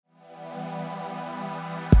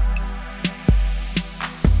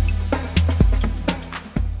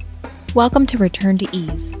Welcome to Return to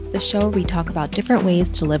Ease, the show where we talk about different ways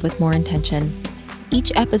to live with more intention.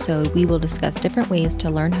 Each episode, we will discuss different ways to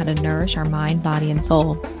learn how to nourish our mind, body, and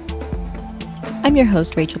soul. I'm your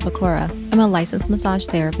host, Rachel Pecora. I'm a licensed massage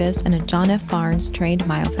therapist and a John F. Barnes trained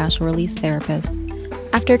myofascial release therapist.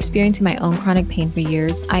 After experiencing my own chronic pain for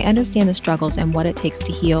years, I understand the struggles and what it takes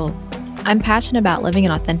to heal. I'm passionate about living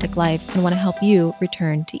an authentic life and want to help you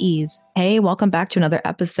return to ease. Hey, welcome back to another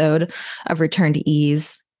episode of Return to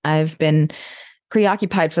Ease. I've been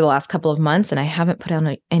preoccupied for the last couple of months and I haven't put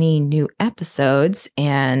out any new episodes.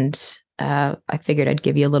 And I figured I'd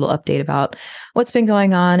give you a little update about what's been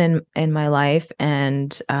going on in my life.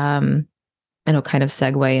 And it'll kind of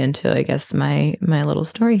segue into, I guess, my little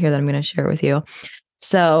story here that I'm going to share with you.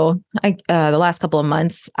 So the last couple of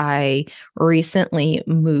months, I recently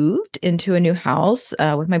moved into a new house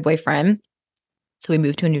with my boyfriend. So we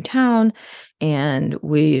moved to a new town and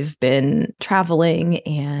we've been traveling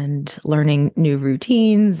and learning new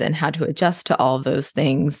routines and how to adjust to all of those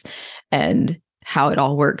things and how it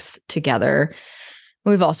all works together.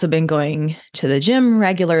 We've also been going to the gym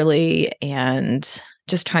regularly and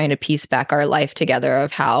just trying to piece back our life together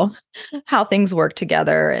of how things work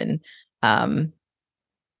together and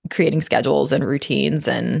creating schedules and routines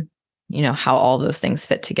and how all those things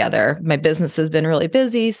fit together. My business has been really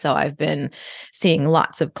busy, so I've been seeing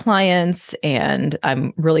lots of clients and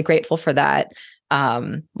I'm really grateful for that.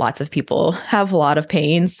 Lots of people have a lot of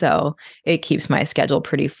pain, so it keeps my schedule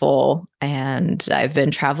pretty full. And I've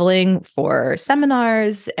been traveling for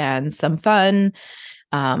seminars and some fun.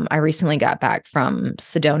 I recently got back from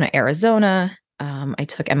Sedona, Arizona. I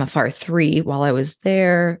took MFR3 while I was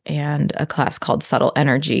there and a class called Subtle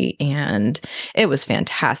Energy, and it was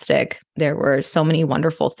fantastic. There were so many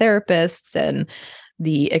wonderful therapists, and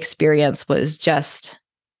the experience was just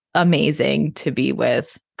amazing to be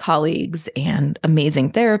with colleagues and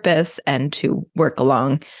amazing therapists, and to work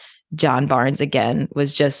along John Barnes again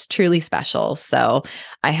was just truly special. So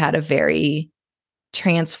I had a very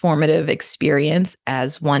transformative experience,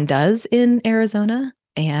 as one does in Arizona.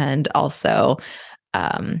 And also,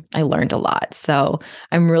 I learned a lot. So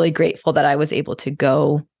I'm really grateful that I was able to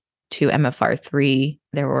go to MFR3.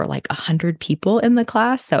 There were like 100 people in the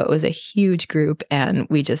class. So it was a huge group and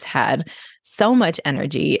we just had so much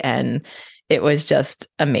energy and it was just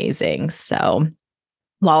amazing. So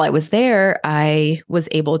while I was there, I was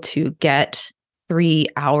able to get 3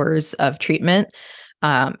 hours of treatment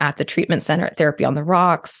at the treatment center at Therapy on the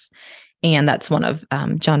Rocks. And that's one of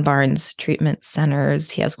John Barnes' treatment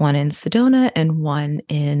centers. He has one in Sedona and one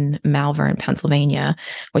in Malvern, Pennsylvania,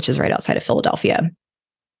 which is right outside of Philadelphia.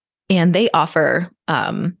 And they offer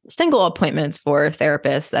single appointments for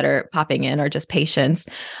therapists that are popping in or just patients.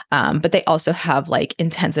 But they also have like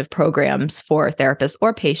intensive programs for therapists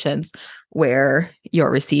or patients where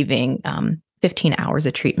you're receiving 15 hours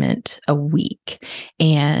of treatment a week.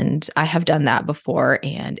 And I have done that before.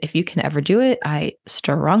 And if you can ever do it, I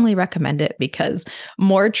strongly recommend it because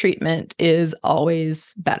more treatment is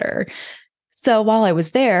always better. So while I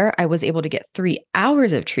was there, I was able to get 3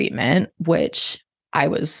 hours of treatment, which I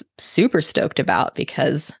was super stoked about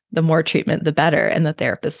because the more treatment, the better. And the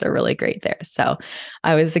therapists are really great there. So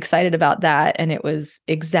I was excited about that. And it was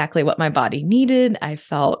exactly what my body needed. I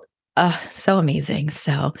felt so amazing.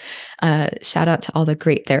 So shout out to all the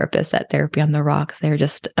great therapists at Therapy on the Rock. They're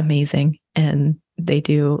just amazing and they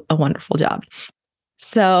do a wonderful job.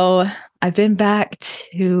 So I've been back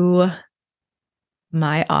to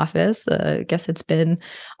my office. I guess it's been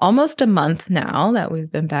almost a month now that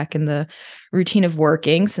we've been back in the routine of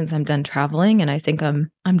working since I'm done traveling. And I think I'm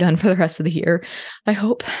done for the rest of the year, I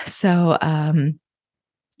hope. So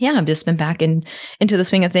yeah, I've just been back into the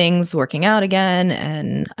swing of things, working out again.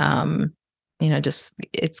 And, just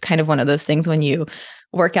it's kind of one of those things when you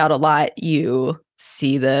work out a lot, you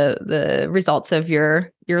see the results of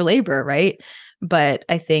your labor, right? But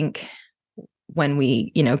I think when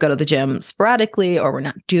we, go to the gym sporadically or we're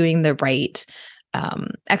not doing the right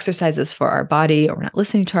exercises for our body or we're not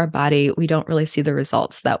listening to our body, we don't really see the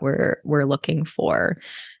results that we're looking for.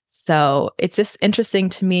 So it's just interesting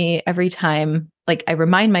to me every time, like I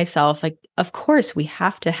remind myself, like, of course we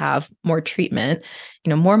have to have more treatment,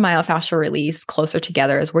 more myofascial release closer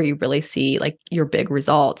together is where you really see like your big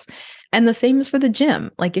results. And the same is for the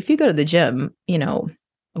gym. Like if you go to the gym,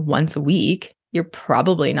 once a week, you're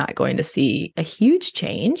probably not going to see a huge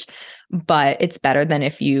change, but it's better than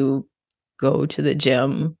if you go to the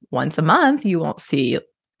gym once a month, you won't see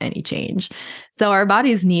any change. So our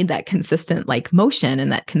bodies need that consistent like motion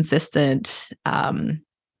and that consistent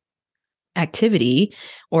activity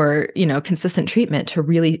or, consistent treatment to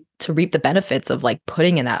reap the benefits of like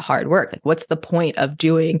putting in that hard work. Like what's the point of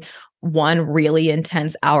doing one really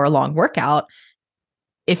intense hour-long workout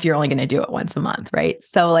if you're only going to do it once a month, right?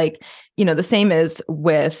 So like, the same is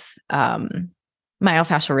with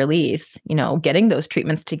myofascial release, getting those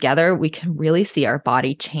treatments together, we can really see our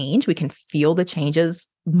body change. We can feel the changes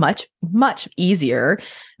much, much easier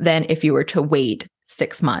than if you were to wait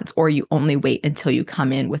 6 months or you only wait until you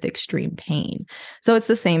come in with extreme pain. So it's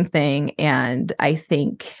the same thing. And I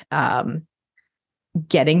think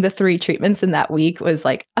getting the 3 treatments in that week was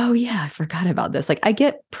like, oh yeah, I forgot about this. Like I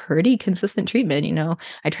get pretty consistent treatment.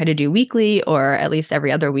 I try to do weekly or at least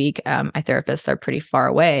every other week. My therapists are pretty far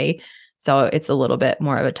away, so it's a little bit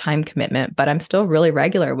more of a time commitment, but I'm still really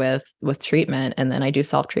regular with treatment. And then I do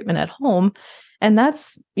self-treatment at home. And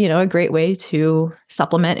that's, a great way to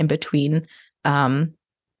supplement in between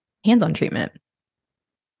hands-on treatment.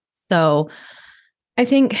 So I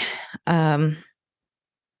think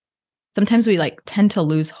sometimes we tend to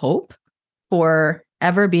lose hope for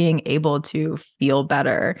ever being able to feel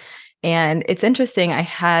better. And it's interesting. I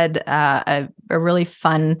had a really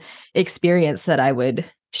fun experience that I would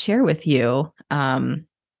share with you.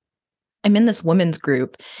 I'm in this women's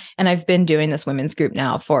group, and I've been doing this women's group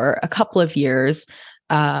now for a couple of years.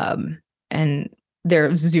 And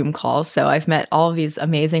they're Zoom calls. So I've met all of these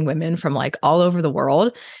amazing women from all over the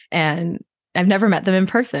world. And I've never met them in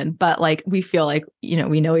person, but we feel like,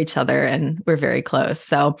 we know each other and we're very close.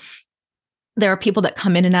 So there are people that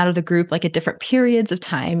come in and out of the group at different periods of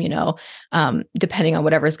time, depending on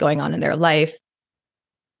whatever's going on in their life.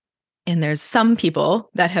 And there's some people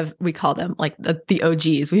that we call them the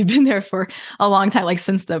OGs. We've been there for a long time,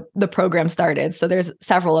 since the program started. So there's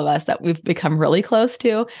several of us that we've become really close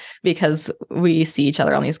to because we see each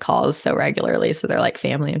other on these calls so regularly. So they're like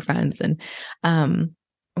family and friends. And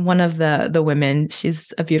one of the women,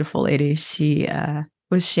 she's a beautiful lady. She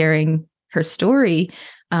was sharing her story.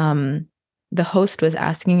 The host was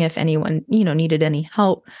asking if anyone, needed any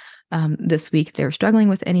help this week. They were struggling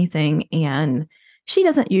with anything, and she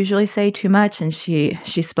doesn't usually say too much. And she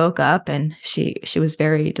spoke up, and she was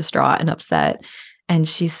very distraught and upset. And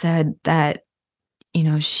she said that,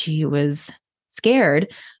 she was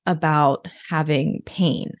scared about having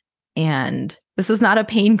pain. And this is not a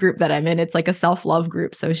pain group that I'm in. It's a self-love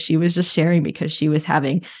group. So she was just sharing because she was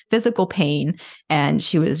having physical pain and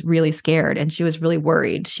she was really scared and she was really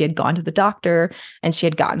worried. She had gone to the doctor and she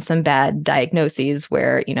had gotten some bad diagnoses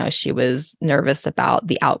where, she was nervous about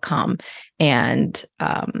the outcome. And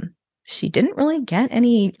she didn't really get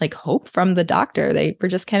any hope from the doctor. They were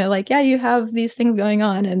just kind of yeah, you have these things going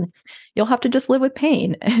on and you'll have to just live with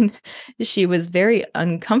pain. And she was very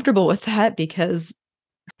uncomfortable with that because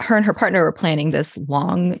her and her partner were planning this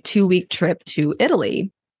long 2-week trip to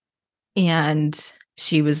Italy. And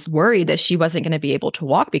she was worried that she wasn't going to be able to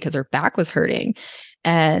walk because her back was hurting.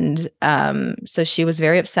 And so she was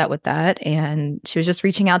very upset with that. And she was just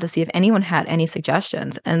reaching out to see if anyone had any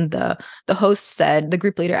suggestions. And the host said, the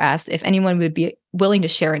group leader asked if anyone would be willing to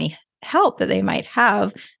share any help that they might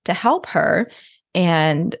have to help her.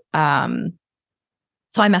 And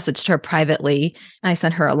so I messaged her privately and I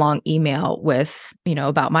sent her a long email with,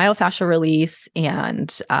 about myofascial release and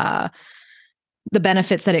the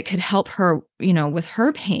benefits that it could help her, with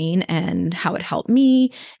her pain and how it helped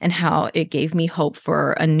me and how it gave me hope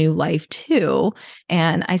for a new life too.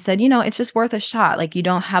 And I said, it's just worth a shot. You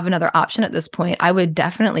don't have another option at this point. I would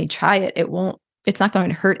definitely try it. It's not going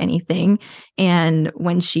to hurt anything. And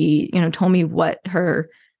when she, told me what her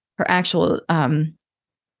actual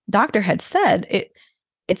doctor had said,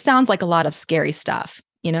 it sounds like a lot of scary stuff,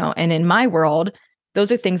 and in my world, those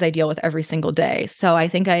are things I deal with every single day. So I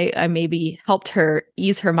think I maybe helped her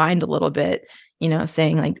ease her mind a little bit,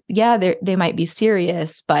 saying yeah, they might be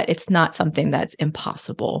serious, but it's not something that's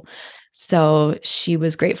impossible. So she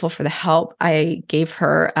was grateful for the help. I gave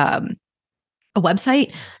her a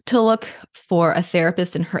website to look for a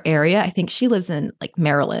therapist in her area. I think she lives in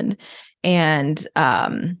Maryland. And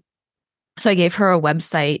so I gave her a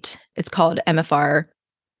website. It's called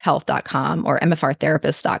mfrhealth.com or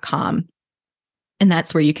mfrtherapist.com. And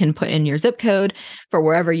that's where you can put in your zip code for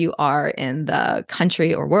wherever you are in the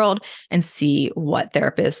country or world and see what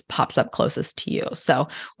therapist pops up closest to you. So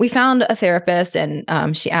we found a therapist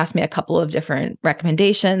and she asked me a couple of different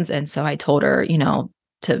recommendations. And so I told her,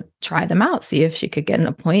 to try them out, see if she could get an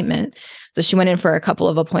appointment. So she went in for a couple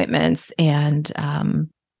of appointments and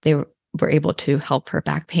they were able to help her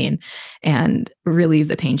back pain and relieve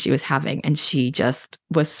the pain she was having. And she just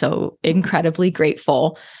was so incredibly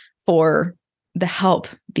grateful for the help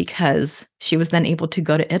because she was then able to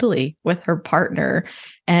go to Italy with her partner,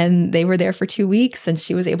 and they were there for 2 weeks, and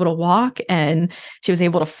she was able to walk, and she was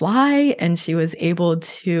able to fly, and she was able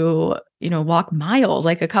to, walk miles,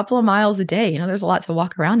 like a couple of miles a day. There's a lot to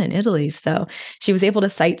walk around in Italy. So she was able to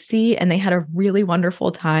sightsee, and they had a really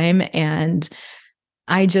wonderful time. And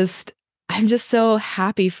I just, I'm just so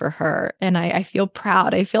happy for her. And I feel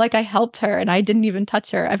proud. I feel like I helped her and I didn't even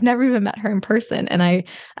touch her. I've never even met her in person. And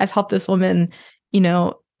I've helped this woman,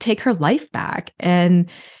 take her life back. And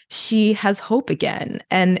she has hope again.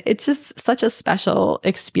 And it's just such a special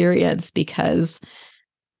experience because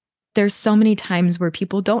there's so many times where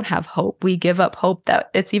people don't have hope. We give up hope that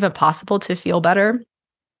it's even possible to feel better.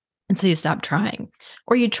 And so you stop trying,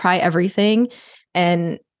 or you try everything,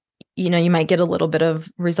 and you might get a little bit of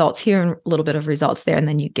results here and a little bit of results there, and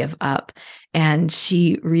then you give up. And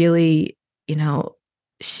she really,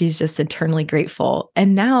 she's just eternally grateful.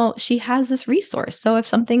 And now she has this resource. So if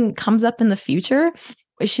something comes up in the future,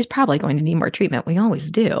 she's probably going to need more treatment. We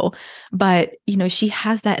always do. But, she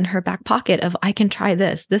has that in her back pocket of, I can try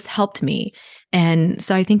this. This helped me. And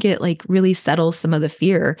so I think it like really settles some of the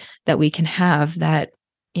fear that we can have that,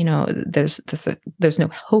 there's no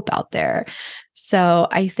hope out there. So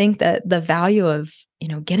I think that the value of,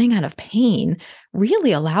 getting out of pain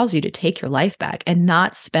really allows you to take your life back and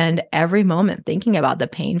not spend every moment thinking about the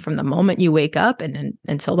pain from the moment you wake up and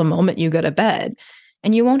until the moment you go to bed.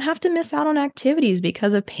 And you won't have to miss out on activities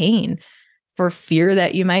because of pain for fear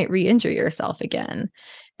that you might re-injure yourself again.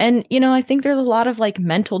 And, I think there's a lot of like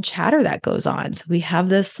mental chatter that goes on. So we have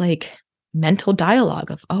this like mental dialogue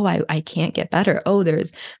of, oh, I can't get better. Oh,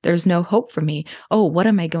 there's no hope for me. Oh, what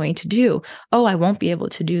am I going to do? Oh, I won't be able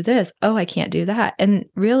to do this. Oh, I can't do that. And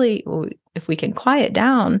really, if we can quiet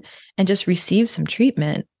down and just receive some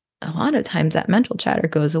treatment, a lot of times that mental chatter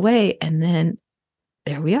goes away. And then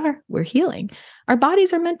there we are, we're healing. Our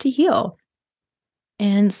bodies are meant to heal.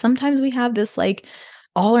 And sometimes we have this like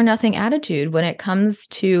all or nothing attitude when it comes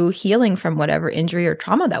to healing from whatever injury or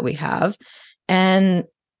trauma that we have. And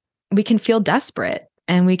we can feel desperate,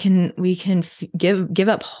 and we can give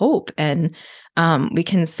up hope, and we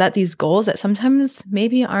can set these goals that sometimes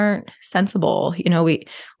maybe aren't sensible.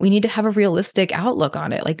 We need to have a realistic outlook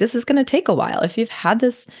on it. Like, this is going to take a while. If you've had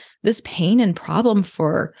this pain and problem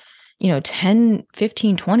for 10,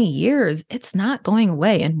 15, 20 years, it's not going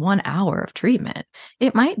away in 1 hour of treatment.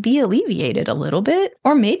 It might be alleviated a little bit,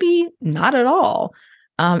 or maybe not at all.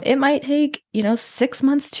 It might take 6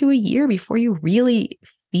 months to a year before you really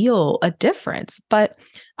feel a difference. But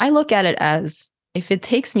I look at it as, if it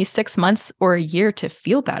takes me 6 months or a year to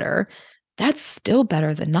feel better, that's still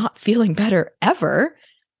better than not feeling better ever.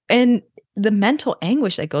 And the mental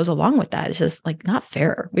anguish that goes along with that is just like not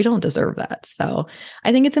fair. We don't deserve that. So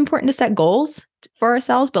I think it's important to set goals for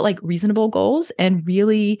ourselves, but like reasonable goals, and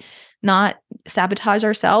really not sabotage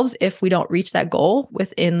ourselves if we don't reach that goal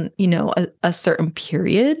within, a certain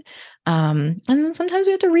period. And then sometimes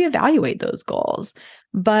we have to reevaluate those goals.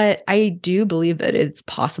 But I do believe that it's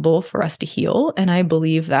possible for us to heal. And I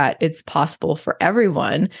believe that it's possible for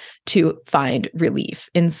everyone to find relief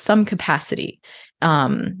in some capacity.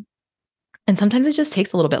 And sometimes it just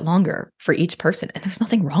takes a little bit longer for each person. And there's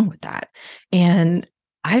nothing wrong with that. And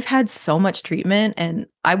I've had so much treatment, and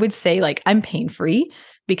I would say like I'm pain-free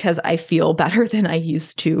because I feel better than I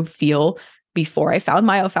used to feel before I found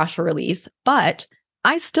myofascial release. But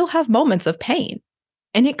I still have moments of pain,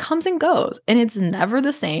 and it comes and goes, and it's never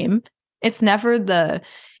the same. It's never the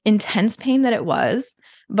intense pain that it was,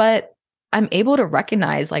 but I'm able to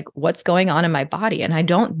recognize like what's going on in my body. And I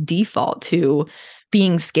don't default to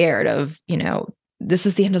being scared of, this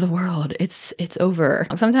is the end of the world. It's over.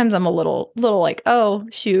 Sometimes I'm a little like, oh,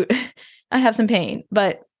 shoot, I have some pain.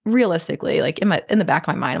 But realistically, like in the back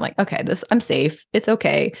of my mind, I'm like, okay, I'm safe. It's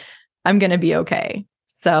okay. I'm going to be okay.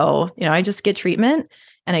 So, I just get treatment,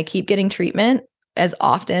 and I keep getting treatment as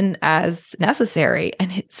often as necessary.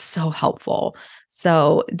 And it's so helpful.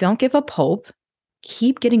 So don't give up hope.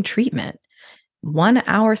 Keep getting treatment. 1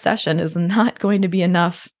 hour session is not going to be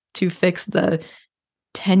enough to fix the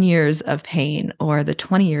 10 years of pain, or the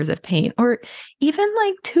 20 years of pain, or even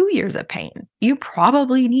like 2 years of pain. You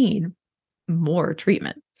probably need more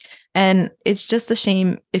treatment. And it's just a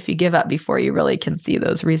shame if you give up before you really can see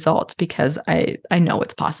those results, because I know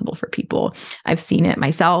it's possible for people. I've seen it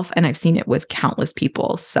myself, and I've seen it with countless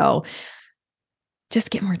people. So just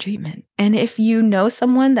get more treatment. And if you know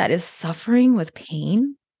someone that is suffering with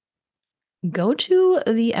pain, go to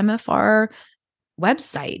the MFR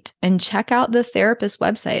website and check out the therapist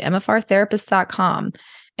website, mfrtherapist.com.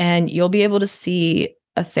 And you'll be able to see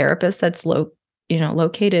a therapist that's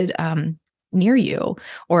located near you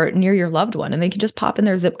or near your loved one, and they can just pop in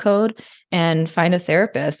their zip code and find a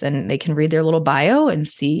therapist, and they can read their little bio and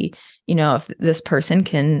see, if this person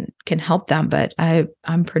can help them. But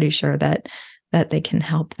I'm pretty sure that they can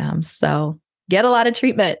help them. So get a lot of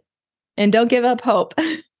treatment and don't give up hope.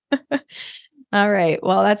 All right.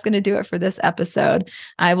 Well, that's going to do it for this episode.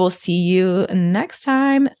 I will see you next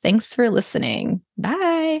time. Thanks for listening.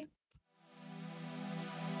 Bye.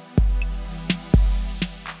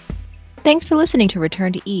 Thanks for listening to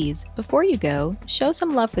Return to Ease. Before you go, show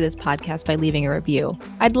some love for this podcast by leaving a review.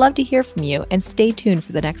 I'd love to hear from you, and stay tuned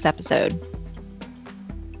for the next episode.